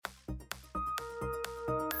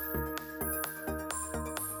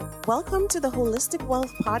Welcome to the Holistic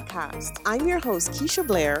Wealth Podcast. I'm your host, Keisha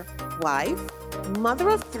Blair, wife, mother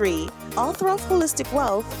of 3, author of Holistic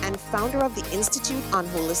Wealth, and founder of the Institute on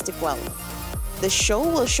Holistic Wealth. The show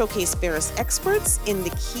will showcase various experts in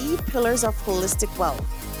the key pillars of holistic wealth.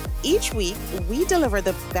 Each week, we deliver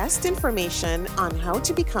the best information on how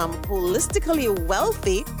to become holistically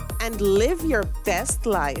wealthy and live your best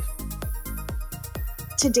life.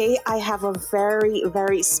 Today, I have a very,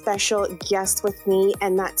 very special guest with me,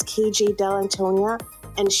 and that's KJ Dell'Antonia.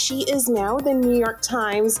 And she is now the New York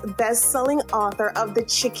Times best-selling author of The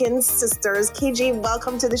Chicken Sisters. KJ,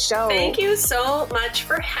 welcome to the show. Thank you so much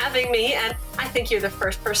for having me. And I think you're the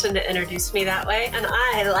first person to introduce me that way. And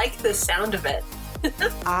I like the sound of it.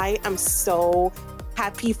 I am so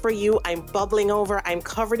happy for you. I'm bubbling over. I'm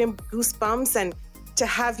covered in goosebumps. And to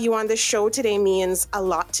have you on the show today means a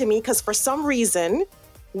lot to me because for some reason,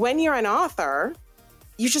 when you're an author,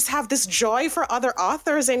 you just have this joy for other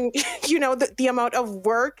authors and, you know, the amount of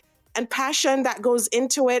work and passion that goes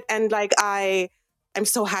into it. And I'm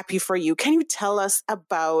so happy for you. Can you tell us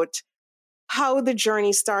about how the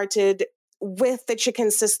journey started with the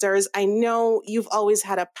Chicken Sisters? I know you've always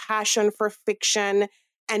had a passion for fiction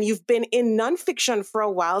and you've been in nonfiction for a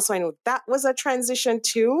while. So I know that was a transition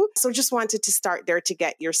too. So just wanted to start there to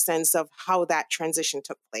get your sense of how that transition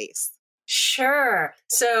took place. Sure.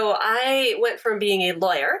 So I went from being a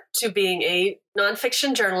lawyer to being a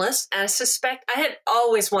nonfiction journalist. And I suspect I had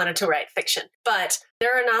always wanted to write fiction, but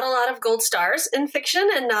there are not a lot of gold stars in fiction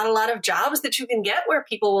and not a lot of jobs that you can get where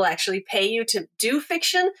people will actually pay you to do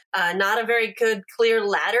fiction. Not a very good, clear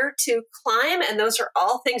ladder to climb. And those are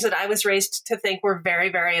all things that I was raised to think were very,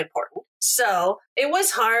 very important. So it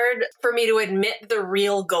was hard for me to admit the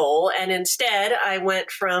real goal. And instead, I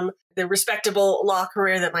went from the respectable law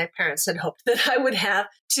career that my parents had hoped that I would have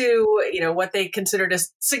to, what they considered a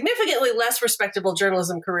significantly less respectable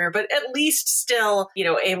journalism career, but at least still,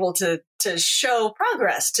 able to show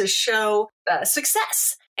progress, to show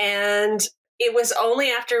success. And it was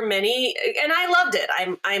only after many, and I loved it,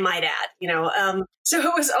 I might add, so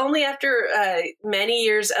it was only after many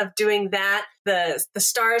years of doing that, the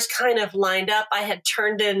stars kind of lined up. I had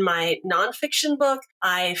turned in my nonfiction book.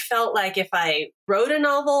 I felt like if I wrote a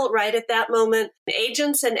novel right at that moment,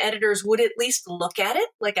 agents and editors would at least look at it.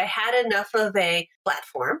 Like I had enough of a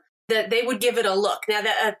platform that they would give it a look. Now,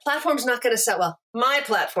 that platform's not going to sell, well, my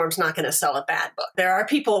platform's not going to sell a bad book. There are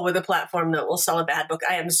people with a platform that will sell a bad book.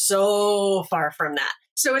 I am so far from that.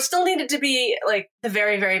 So it still needed to be like the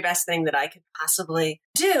very, very best thing that I could possibly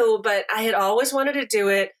do, but I had always wanted to do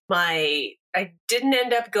it. I didn't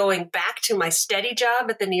end up going back to my steady job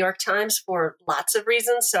at the New York Times for lots of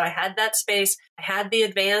reasons. So I had that space. I had the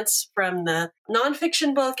advance from the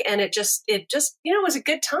nonfiction book, and it just was a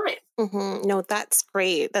good time. Mm-hmm. No, that's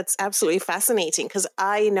great. That's absolutely fascinating because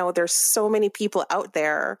I know there's so many people out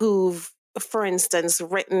there who've, for instance,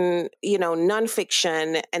 written,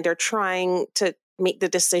 nonfiction, and they're trying to make the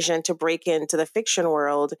decision to break into the fiction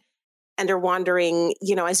world. And they're wondering,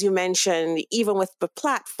 as you mentioned, even with the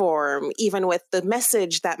platform, even with the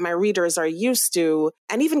message that my readers are used to,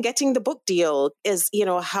 and even getting the book deal is,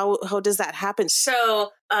 how does that happen?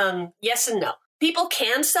 So, yes and no. People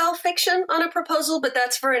can sell fiction on a proposal, but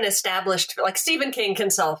that's for an established, like Stephen King can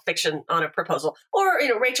sell fiction on a proposal. Or,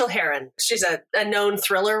 Rachel Herron, she's a known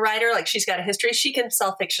thriller writer, like she's got a history. She can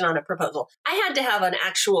sell fiction on a proposal. I had to have an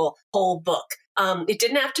actual whole book. It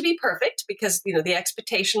didn't have to be perfect because, the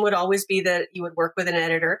expectation would always be that you would work with an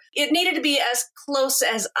editor. It needed to be as close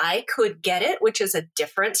as I could get it, which is a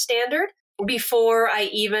different standard, before I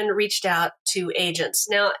even reached out to agents.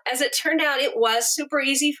 Now, as it turned out, it was super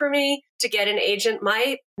easy for me to get an agent.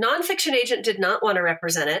 My nonfiction agent did not want to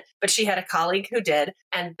represent it, but she had a colleague who did.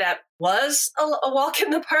 And that was a walk in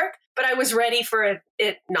the park, but I was ready for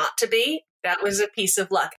it not to be. That was a piece of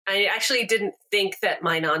luck. I actually didn't think that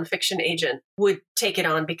my nonfiction agent would take it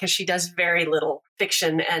on because she does very little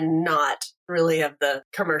fiction and not really of the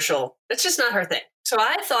commercial. It's just not her thing. So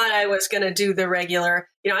I thought I was going to do the regular,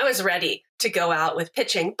 I was ready to go out with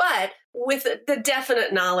pitching, but with the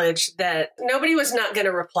definite knowledge that nobody was not going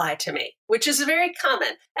to reply to me, which is very common.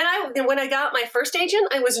 And when I got my first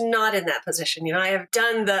agent, I was not in that position. I have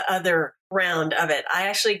done the other round of it. I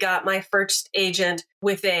actually got my first agent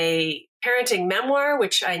with a parenting memoir,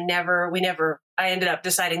 which I ended up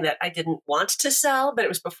deciding that I didn't want to sell, but it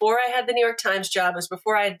was before I had the New York Times job. It was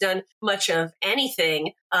before I had done much of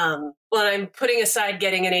anything. Well, I'm putting aside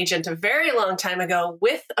getting an agent a very long time ago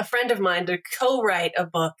with a friend of mine to co-write a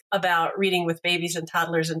book about reading with babies and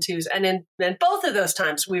toddlers and twos. And in both of those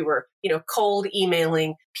times, we were, cold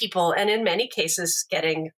emailing people and in many cases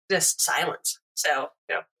getting just silence. So,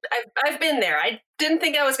 I've been there. I didn't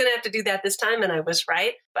think I was going to have to do that this time, and I was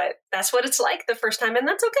right. But that's what it's like the first time, and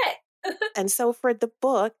that's okay. And so for the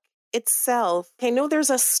book itself, I know there's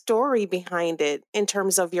a story behind it in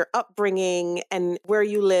terms of your upbringing and where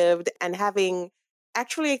you lived and having,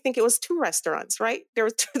 actually, I think it was 2 restaurants, right? There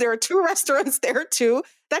are 2 restaurants there too.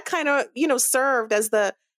 That kind of, served as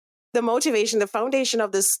the motivation, the foundation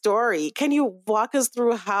of the story. Can you walk us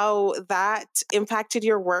through how that impacted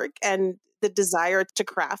your work and the desire to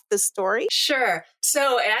craft the story? Sure.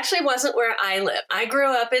 So it actually wasn't where I live. I grew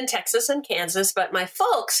up in Texas and Kansas, but my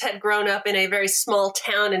folks had grown up in a very small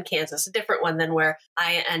town in Kansas, a different one than where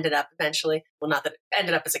I ended up eventually. Well, not that I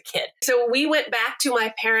ended up as a kid. So we went back to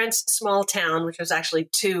my parents' small town, which was actually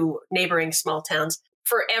 2 neighboring small towns,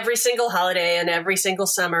 for every single holiday and every single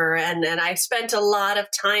summer. And I spent a lot of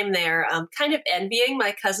time there, kind of envying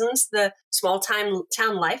my cousins the small town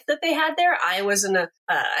life that they had there. I was an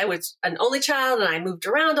only child, and I moved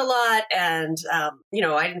around a lot. And,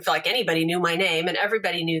 I didn't feel like anybody knew my name, and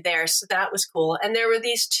everybody knew theirs. So that was cool. And there were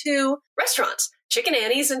these 2 restaurants, Chicken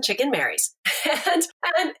Annie's and Chicken Mary's.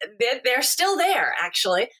 and they're still there,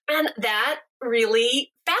 actually. And that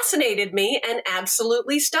really fascinated me and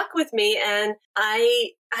absolutely stuck with me. And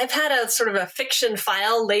I've had a sort of a fiction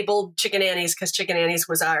file labeled Chicken Annie's because Chicken Annie's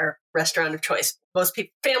was our restaurant of choice. Most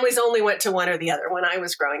families only went to one or the other when I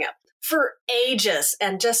was growing up for ages,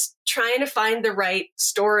 and just trying to find the right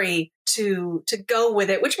story to go with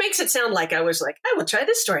it, which makes it sound like I was like, I will try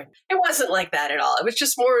this story. It wasn't like that at all. It was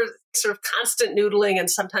just more sort of constant noodling and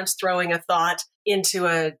sometimes throwing a thought into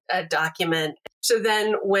a document. So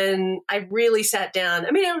then when I really sat down,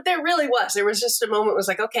 there was just a moment. It was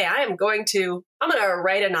like, okay, I'm going to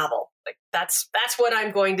write a novel. Like that's what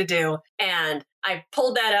I'm going to do. And I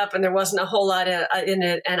pulled that up, and there wasn't a whole lot in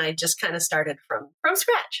it. And I just kind of started from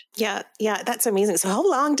scratch. Yeah, that's amazing. So how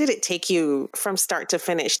long did it take you from start to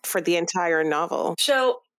finish for the entire novel?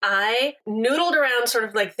 So I noodled around sort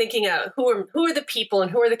of like thinking out who are the people and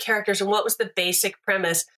who are the characters and what was the basic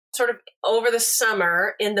premise sort of over the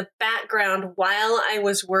summer in the background while I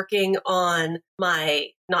was working on my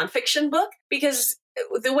nonfiction book, because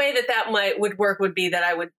the way that would work would be that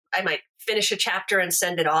I might finish a chapter and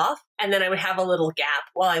send it off, and then I would have a little gap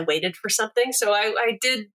while I waited for something. So I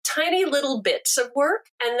did tiny little bits of work.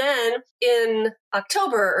 And then in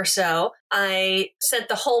October or so, I sent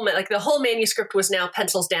the whole manuscript was now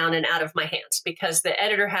pencils down and out of my hands, because the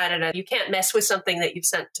editor had it. You can't mess with something that you've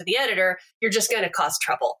sent to the editor. You're just going to cause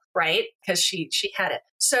trouble, right? Because she had it.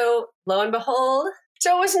 So lo and behold,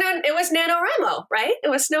 so it was NaNoWriMo, right? It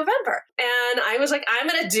was November. And I was like, I'm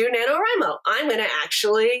going to do NaNoWriMo. I'm going to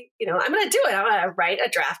actually, I'm going to do it. I'm going to write a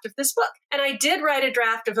draft of this book. And I did write a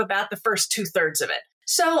draft of about the first 2/3 of it.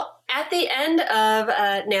 So at the end of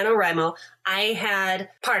NaNoWriMo, I had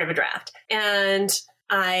part of a draft, and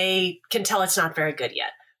I can tell it's not very good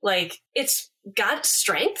yet. Like, it's got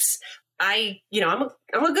strengths. I'm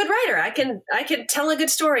a good writer. I can tell a good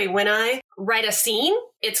story. When I write a scene,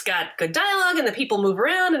 it's got good dialogue and the people move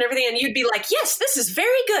around and everything. And you'd be like, yes, this is very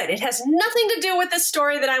good. It has nothing to do with the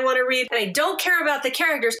story that I want to read. And I don't care about the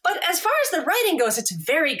characters. But as far as the writing goes, it's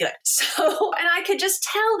very good. So, and I could just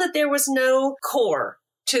tell that there was no core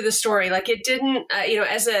to the story. Like, it didn't,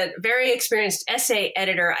 as a very experienced essay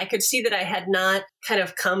editor, I could see that I had not kind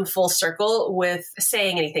of come full circle with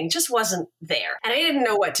saying anything. It just wasn't there. And I didn't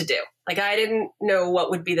know what to do. Like, I didn't know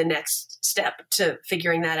what would be the next step to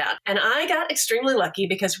figuring that out. And I got extremely lucky,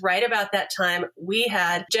 because right about that time, we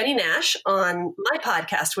had Jenny Nash on my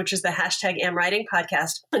podcast, which is the #AmWriting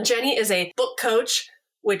podcast. And Jenny is a book coach,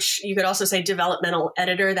 which you could also say developmental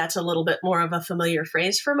editor. That's a little bit more of a familiar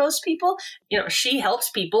phrase for most people. She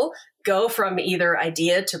helps people go from either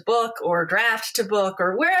idea to book or draft to book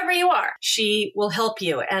or wherever you are. She will help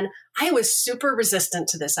you. And I was super resistant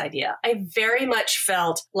to this idea. I very much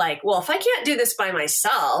felt like, well, if I can't do this by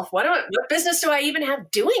myself, what business do I even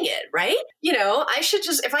have doing it, right? I should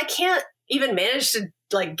just, if I can't even manage to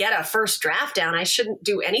get a first draft down, I shouldn't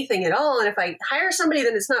do anything at all. And if I hire somebody,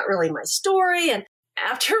 then it's not really my story. And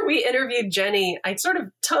after we interviewed Jenny, I sort of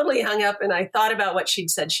totally hung up, and I thought about what she'd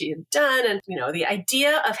said she had done. And, the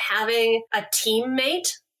idea of having a teammate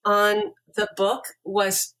on the book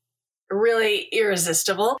was really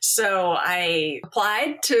irresistible. So I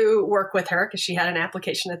applied to work with her, because she had an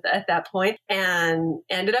application at that point, and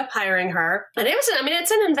ended up hiring her. And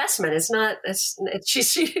it's an investment.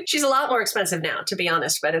 She's a lot more expensive now, to be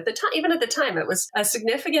honest. But even at the time, it was a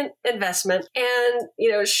significant investment.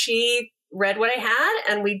 And, she read what I had,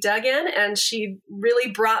 and we dug in, and she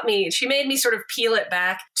really she made me sort of peel it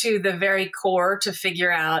back to the very core to figure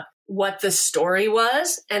out what the story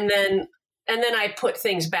was. And then And then I put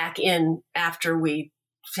things back in after we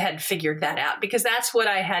had figured that out, because that's what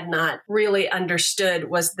I had not really understood,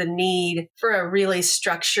 was the need for a really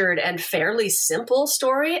structured and fairly simple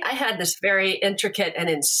story. I had this very intricate and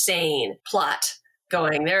insane plot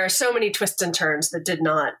going. There are so many twists and turns that did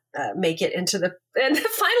not make it into and the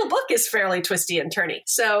final book is fairly twisty and turny.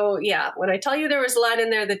 So yeah, when I tell you there was a lot in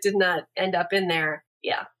there that did not end up in there,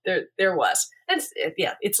 yeah, there was. And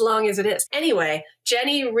it's long as it is. Anyway,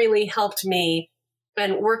 Jenny really helped me.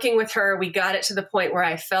 And working with her, we got it to the point where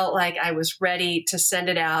I felt like I was ready to send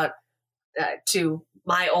it out to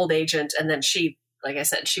my old agent. And then she, like I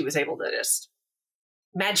said, she was able to just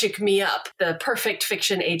magic me up, the perfect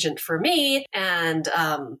fiction agent for me. And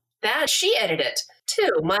that she edited it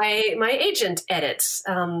too. My agent edits.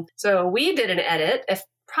 So we did an edit,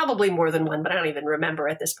 probably more than one, but I don't even remember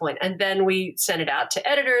at this point. And then we sent it out to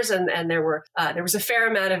editors, and there was a fair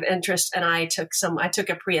amount of interest. And I took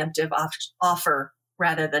a preemptive offer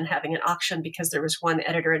rather than having an auction, because there was one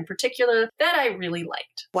editor in particular that I really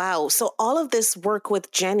liked. Wow. So all of this work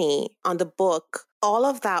with Jenny on the book, all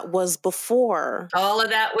of that was before. All of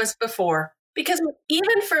that was before. Because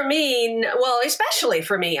even for me, well, especially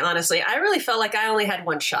for me, honestly, I really felt like I only had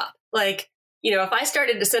one shot. Like, if I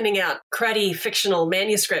started sending out cruddy fictional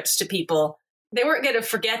manuscripts to people, they weren't going to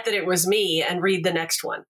forget that it was me and read the next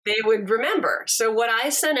one. They would remember. So what I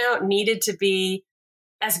sent out needed to be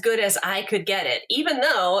as good as I could get it, even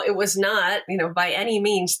though it was not, by any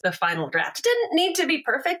means the final draft. It didn't need to be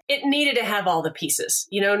perfect. It needed to have all the pieces.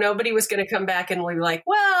 Nobody was going to come back and be like,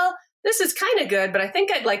 well, this is kind of good, but I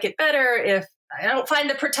think I'd like it better if I don't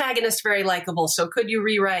find the protagonist very likable. So could you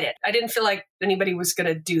rewrite it? I didn't feel like anybody was going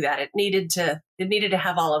to do that. It needed to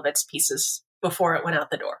have all of its pieces before it went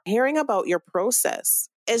out the door. Hearing about your process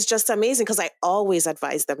is just amazing, because I always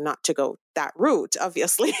advise them not to go that route,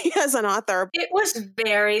 obviously, as an author. It was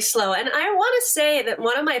very slow. And I want to say that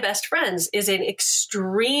one of my best friends is an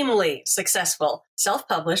extremely successful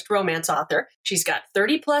self-published romance author. She's got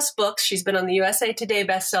 30 plus books. She's been on the USA Today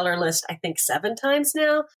bestseller list, I think 7 times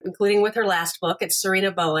now, including with her last book. It's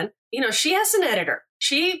Serena Bowen. She has an editor.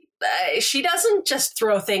 She doesn't just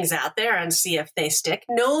throw things out there and see if they stick.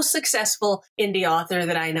 No successful indie author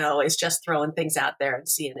that I know is just throwing things out there and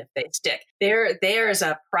seeing if they stick. There's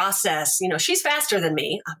a process. She's faster than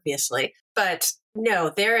me, obviously, but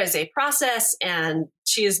no, there is a process, and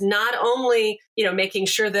she is not only, making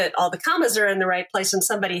sure that all the commas are in the right place and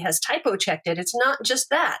somebody has typo checked it. It's not just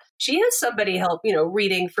that. She has somebody help,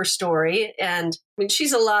 reading for story. And I mean,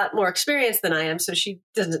 she's a lot more experienced than I am, so she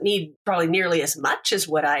doesn't need probably nearly as much as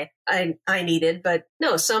what I needed. But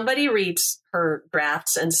no, somebody reads her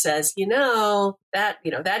drafts and says, that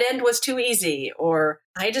end was too easy, or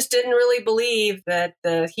I just didn't really believe that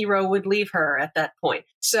the hero would leave her at that point.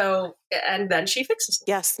 So, and then she fixes it.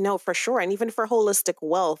 Yes, no, for sure. And even for Holistic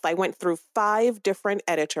Wealth, I went through 5 different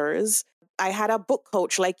editors. I had a book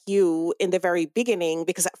coach like you in the very beginning,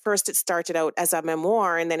 because at first it started out as a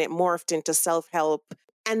memoir and then it morphed into self-help,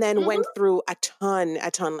 and then went through a ton.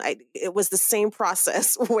 It was the same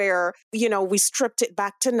process where, we stripped it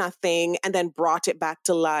back to nothing and then brought it back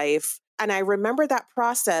to life. And I remember that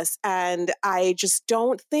process, and I just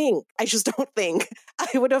don't think I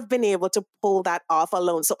would have been able to pull that off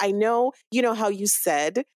alone. So I know, how you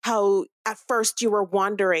said how at first you were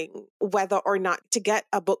wondering whether or not to get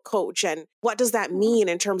a book coach, and what does that mean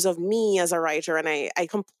in terms of me as a writer? And I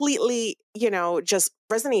completely, just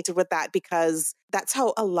resonated with that, because that's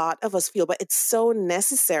how a lot of us feel, but it's so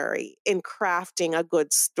necessary in crafting a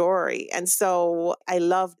good story. And so I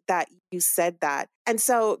love that you said that. And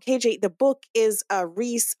so, KJ, the book is a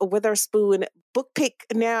Reese Witherspoon book pick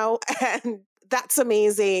now, and that's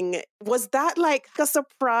amazing. Was that like a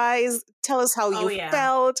surprise? Tell us how you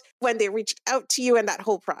felt when they reached out to you and that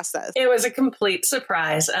whole process. It was a complete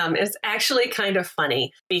surprise. It's actually kind of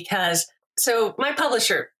funny, because so my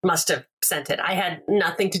publisher must have sent it. I had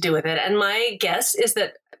nothing to do with it. And my guess is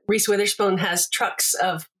that Reese Witherspoon has trucks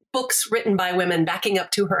of books written by women backing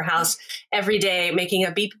up to her house every day, making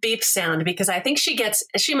a beep beep sound, because I think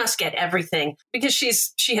she must get everything, because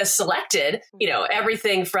she has selected,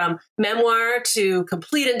 everything from memoir to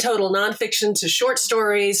complete and total nonfiction to short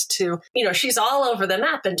stories to, she's all over the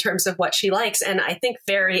map in terms of what she likes. And I think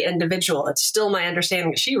very individual. It's still my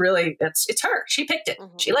understanding. She really, it's her. She picked it.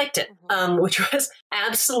 She liked it, which was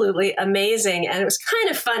absolutely amazing. And it was kind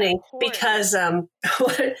of funny because,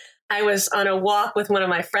 I was on a walk with one of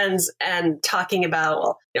my friends and talking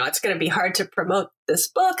about, it's going to be hard to promote this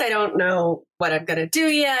book. I don't know what I'm going to do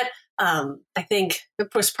yet. I think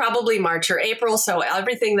it was probably March or April. So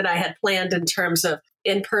everything that I had planned in terms of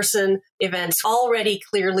in-person events already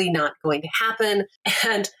clearly not going to happen.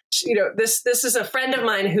 And this is a friend of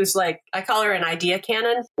mine who's like, I call her an idea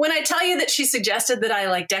cannon. When I tell you that she suggested that I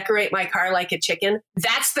like decorate my car like a chicken,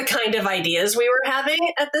 that's the kind of ideas we were having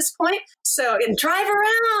at this point. So, and drive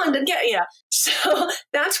around and so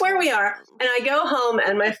that's where we are. And I go home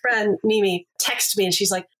and my friend Mimi texts me and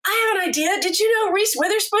she's like, I have an idea. Did you know Reese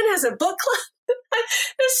Witherspoon has a book club? I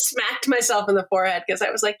just smacked myself in the forehead because I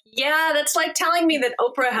was like, yeah, that's like telling me that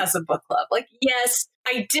Oprah has a book club. Like, yes,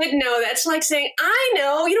 I did know. That's like saying, I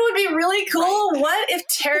know, it would be really cool. Right. What if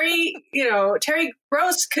Terry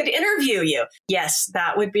Gross could interview you? Yes,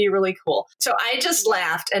 that would be really cool. So I just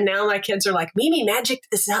laughed. And now my kids are like, Mimi magicked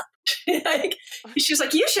this up. She's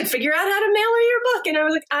like, you should figure out how to mail her your book. And I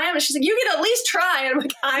was like, I am. She's like, you can at least try. And I'm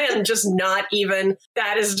like, I am just not even,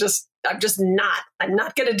 I'm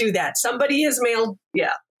not going to do that. Somebody has mailed.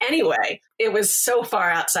 Yeah. Anyway, it was so far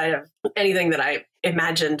outside of anything that I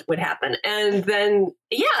imagined would happen. And then,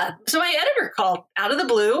 so my editor called out of the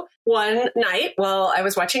blue one night while I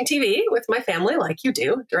was watching TV with my family, like you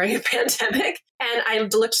do during a pandemic. And I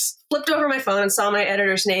flipped over my phone and saw my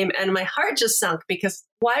editor's name and my heart just sunk because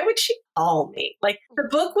why would she call me? Like the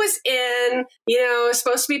book was in,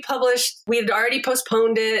 supposed to be published. We had already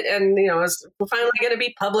postponed it and, it was finally going to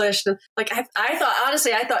be published. And like, I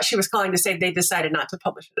thought she was calling to say they decided not to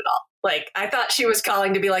publish it at all. Like, I thought she was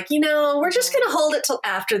calling to be like, we're just going to hold it till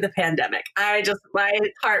after the pandemic. My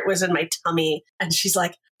heart was in my tummy. And she's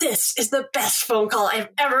like, this is the best phone call I've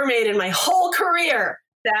ever made in my whole career.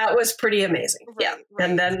 That was pretty amazing. Right, yeah. Right.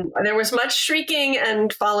 And then there was much shrieking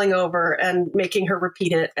and falling over and making her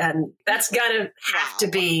repeat it. And that's got to have to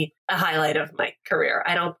be a highlight of my career.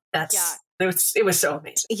 It was so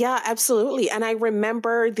amazing. Yeah, absolutely. And I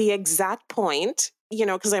remember the exact point,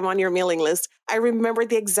 because I'm on your mailing list. I remember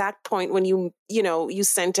the exact point when you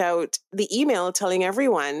sent out the email telling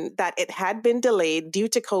everyone that it had been delayed due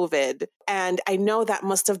to COVID. And I know that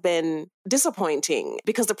must have been disappointing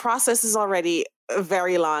because the process is already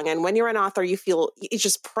very long. And when you're an author, you feel it's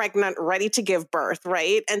just pregnant, ready to give birth,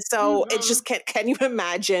 right? And so it just can you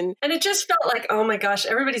imagine? And it just felt like, oh my gosh,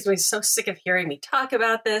 everybody's been so sick of hearing me talk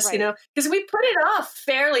about this, because we put it off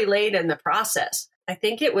fairly late in the process. I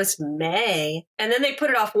think it was May. And then they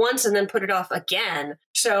put it off once and then put it off again.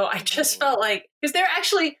 So I just felt like, because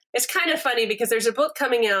it's kind of funny because there's a book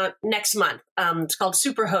coming out next month. It's called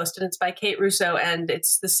Superhost and it's by Kate Russo and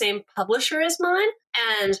it's the same publisher as mine.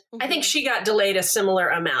 And I think she got delayed a similar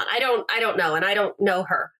amount. I don't know. And I don't know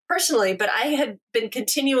her personally, but I had been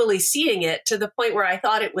continually seeing it to the point where I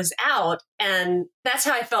thought it was out. And that's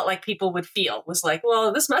how I felt like people would feel was like,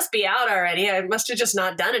 well, this must be out already. I must have just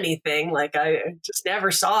not done anything. Like I just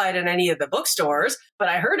never saw it in any of the bookstores, but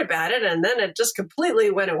I heard about it and then it just completely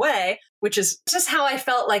went away, which is just how I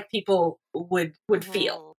felt like people would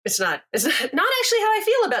feel. It's not actually how I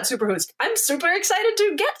feel about Superhost. I'm super excited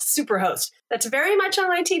to get Superhost. That's very much on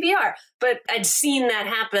my TBR. But I'd seen that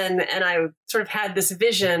happen and I sort of had this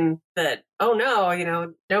vision that, oh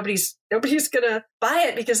no, nobody's going to buy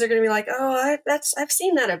it because they're going to be like, oh, I've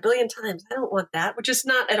seen that a billion times. I don't want that, which is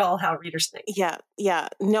not at all how readers think. Yeah.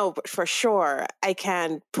 No, but for sure, I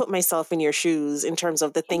can put myself in your shoes in terms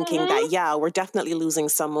of the thinking that, we're definitely losing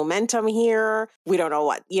some momentum here. We don't know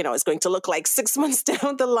what, it's going to look like 6 months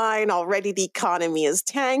down the line. Already the economy is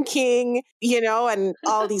tanking, and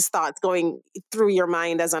all these thoughts going through your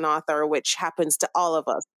mind as an author, which happens to all of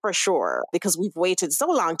us for sure, because we've waited so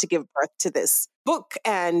long to give birth to this book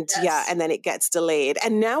and and then it gets delayed.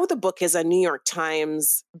 And now the book is a New York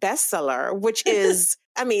Times bestseller, which is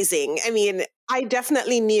amazing. I mean, I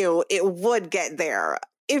definitely knew it would get there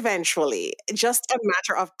eventually, just a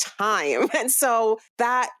matter of time. And so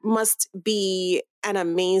that must be an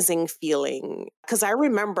amazing feeling. Because I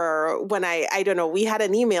remember when we had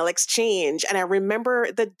an email exchange and I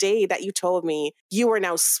remember the day that you told me you were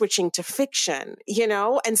now switching to fiction,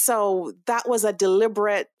 and so that was a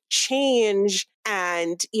deliberate change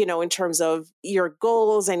and, in terms of your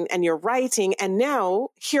goals and your writing. And now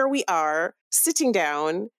here we are sitting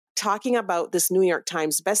down talking about this New York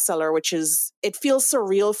Times bestseller, it feels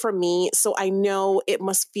surreal for me. So I know it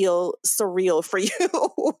must feel surreal for you.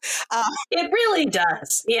 It really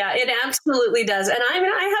does. Yeah, it absolutely does. And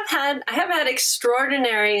I have had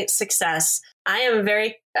extraordinary success. I am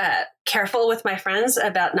very careful with my friends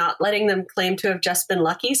about not letting them claim to have just been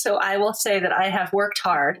lucky. So I will say that I have worked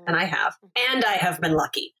hard and I have been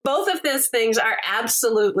lucky. Both of those things are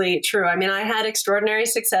absolutely true. I mean, I had extraordinary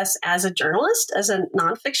success as a journalist, as a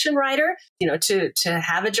nonfiction writer. To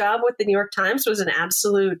have a job with the New York Times was an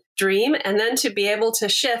absolute dream. And then to be able to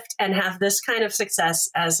shift and have this kind of success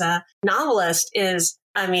as a novelist is,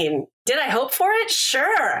 Did I hope for it?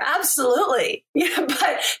 Sure, absolutely. Yeah,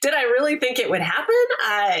 but did I really think it would happen?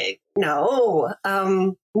 No.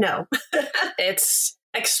 No. It's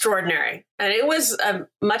extraordinary. And it was a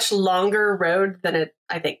much longer road than it,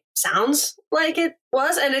 I think, sounds like it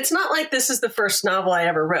was. And it's not like this is the first novel I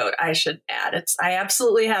ever wrote, I should add. I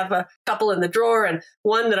absolutely have a couple in the drawer, and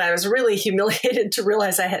one that I was really humiliated to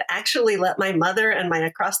realize I had actually let my mother and my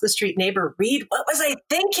across the street neighbor read. What was I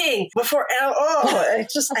thinking before?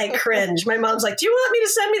 I cringe. My mom's like, do you want me to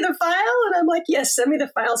send me the file? And I'm like, yes, send me the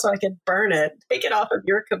file so I can burn it. Take it off of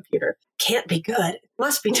your computer. Can't be good. It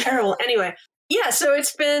must be terrible. Anyway. Yeah, so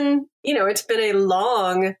it's been a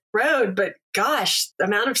long road, but gosh, the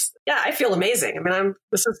amount of, I feel amazing. I mean,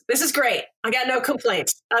 this is great. I got no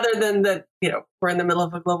complaints other than we're in the middle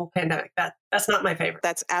of a global pandemic. That's not my favorite.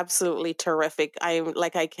 That's absolutely terrific.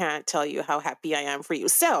 I can't tell you how happy I am for you.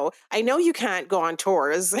 So I know you can't go on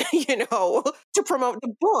tours, to promote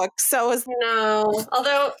the book. No,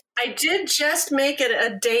 although I did just make it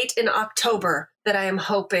a date in October that I am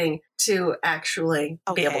hoping to actually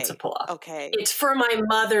be able to pull off. Okay. It's for my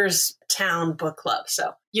mother's town book club.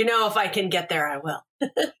 So, if I can get there, I will.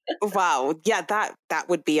 Wow. Yeah, that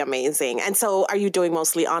would be amazing. And so are you doing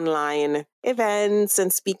mostly online events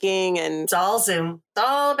and speaking? And it's all Zoom. It's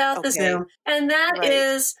all about the Zoom. And that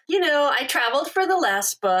is, I traveled for the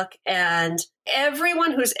last book, and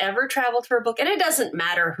everyone who's ever traveled for a book, and it doesn't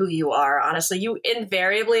matter who you are, honestly, you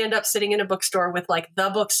invariably end up sitting in a bookstore with like the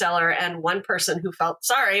bookseller and one person who felt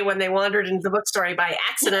sorry when they wandered into the bookstore by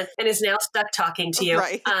accident and is now stuck talking to you.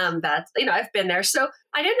 Right. I've been there. So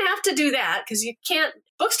I didn't have to do that because you can't.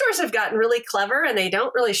 Bookstores have gotten really clever and they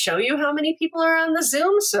don't really show you how many people are on the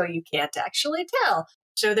Zoom, so you can't actually tell.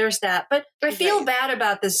 So there's that. But I feel bad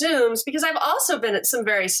about the Zooms because I've also been at some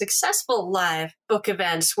very successful live book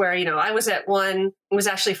events where, I was at one, it was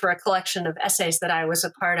actually for a collection of essays that I was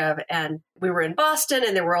a part of. And we were in Boston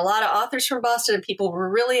and there were a lot of authors from Boston and people were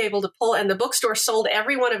really able to pull. And the bookstore sold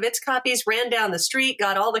every one of its copies, ran down the street,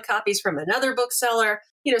 got all the copies from another bookseller.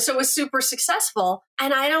 So it was super successful.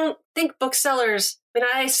 And I don't think booksellers,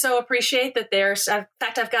 I so appreciate that there's, in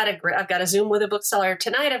fact, I've got a Zoom with a bookseller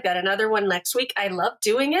tonight. I've got another one next week. I love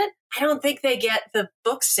doing it. I don't think they get the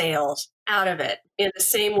book sales out of it in the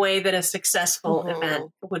same way that a successful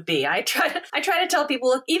event would be. I try to tell people,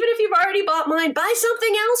 look, even if you've already bought mine, buy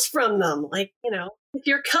something else from them. Like, if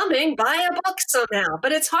you're coming, buy a book somehow.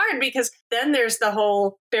 But it's hard because then there's the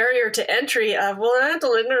whole barrier to entry of, well, I have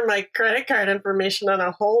to enter my credit card information on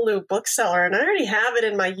a whole new bookseller. And I already have it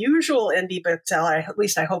in my usual indie bookseller. At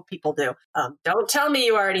least I hope people do. Don't tell me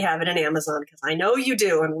you already have it in Amazon because I know you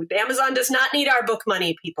do. And Amazon does not need our book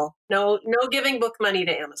money, people. No giving book money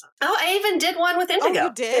to Amazon. Oh, I even did one with Indigo. Oh,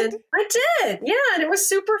 you did? I did. Yeah. And it was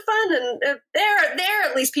super fun. And there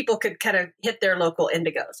at least people could kind of hit their local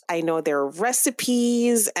Indigos. I know there are recipes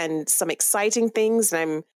and some exciting things,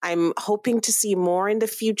 and I'm hoping to see more in the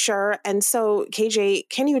future. And so, KJ,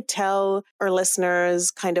 can you tell our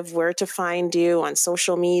listeners kind of where to find you on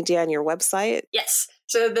social media and your website? Yes.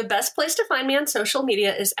 So the best place to find me on social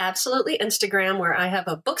media is absolutely Instagram, where I have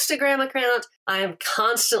a Bookstagram account. I am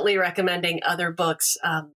constantly recommending other books.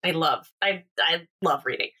 I love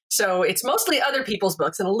reading. So it's mostly other people's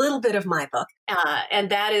books and a little bit of my book. And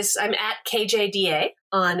that is, I'm at KJDA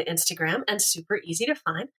on Instagram and super easy to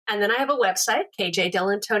find. And then I have a website,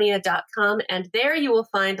 kjdelantonia.com. And there you will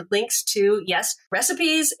find links to,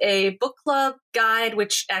 recipes, a book club guide,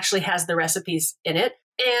 which actually has the recipes in it.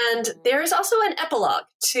 And there is also an epilogue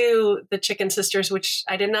to The Chicken Sisters, which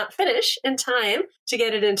I did not finish in time to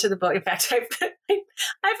get it into the book. In fact, I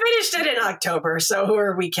finished it in October. So who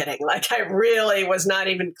are we kidding? Like, I really was not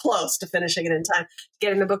even close to finishing it in time to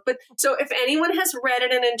get in the book. But so if anyone has read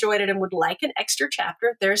it and enjoyed it and would like an extra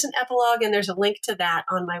chapter, there's an epilogue and there's a link to that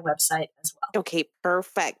on my website as well. Okay,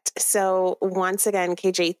 perfect. So once again,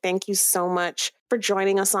 KJ, thank you so much for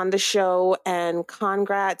joining us on the show, and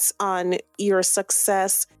congrats on your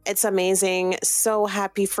success. It's amazing. So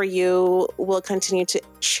happy for you. We'll continue to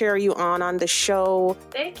cheer you on the show.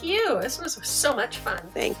 Thank you. This was so much fun.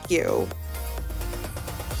 Thank you.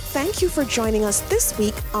 Thank you for joining us this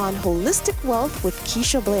week on Holistic Wealth with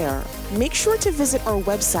Keisha Blair. Make sure to visit our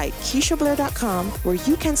website, KeishaBlair.com, where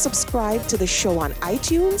you can subscribe to the show on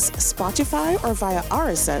iTunes, Spotify, or via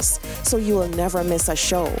RSS, so you will never miss a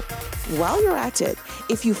show. While you're at it,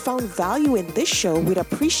 if you found value in this show, we'd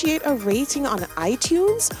appreciate a rating on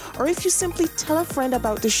iTunes, or if you simply tell a friend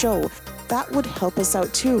about the show. That would help us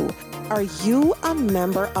out too. Are you a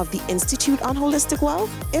member of the Institute on Holistic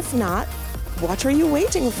Wealth? If not, what are you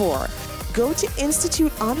waiting for? Go to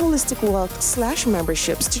Institute on Holistic Wealth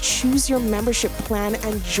 /memberships to choose your membership plan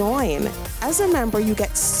and join. As a member, you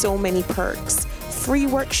get so many perks. Free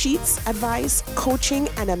worksheets, advice, coaching,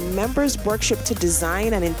 and a member's workshop to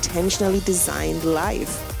design an intentionally designed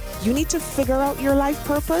life. You need to figure out your life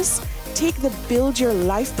purpose? Take the Build Your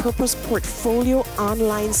Life Purpose Portfolio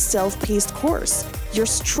online self-paced course. You're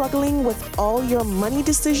struggling with all your money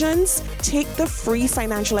decisions? Take the free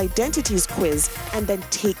financial identities quiz and then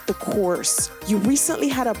take the course. You recently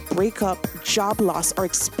had a breakup, job loss, or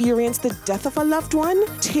experienced the death of a loved one?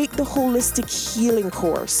 Take the Holistic Healing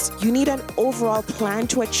course. You need an overall plan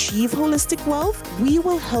to achieve holistic wealth? We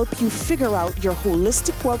will help you figure out your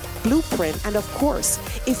holistic wealth blueprint. And of course,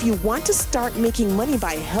 if you want to start making money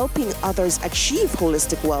by helping others achieve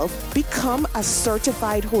holistic wealth, become a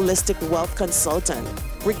certified holistic wealth consultant.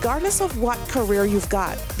 Regardless of what career you've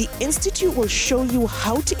got, the Institute will show you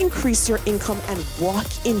how to increase your income and walk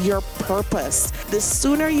in your purpose. The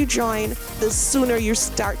sooner you join, the sooner you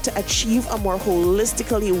start to achieve a more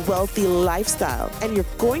holistically wealthy lifestyle. And you're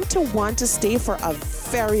going to want to stay for a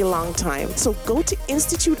very long time. So go to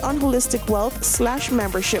Institute on Holistic Wealth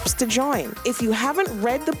 /memberships to join. If you haven't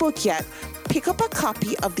read the book yet, pick up a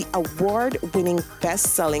copy of the award-winning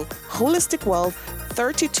best-selling Holistic Wealth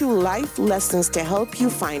 32 Life Lessons to help you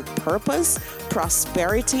find purpose,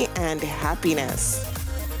 prosperity, and happiness.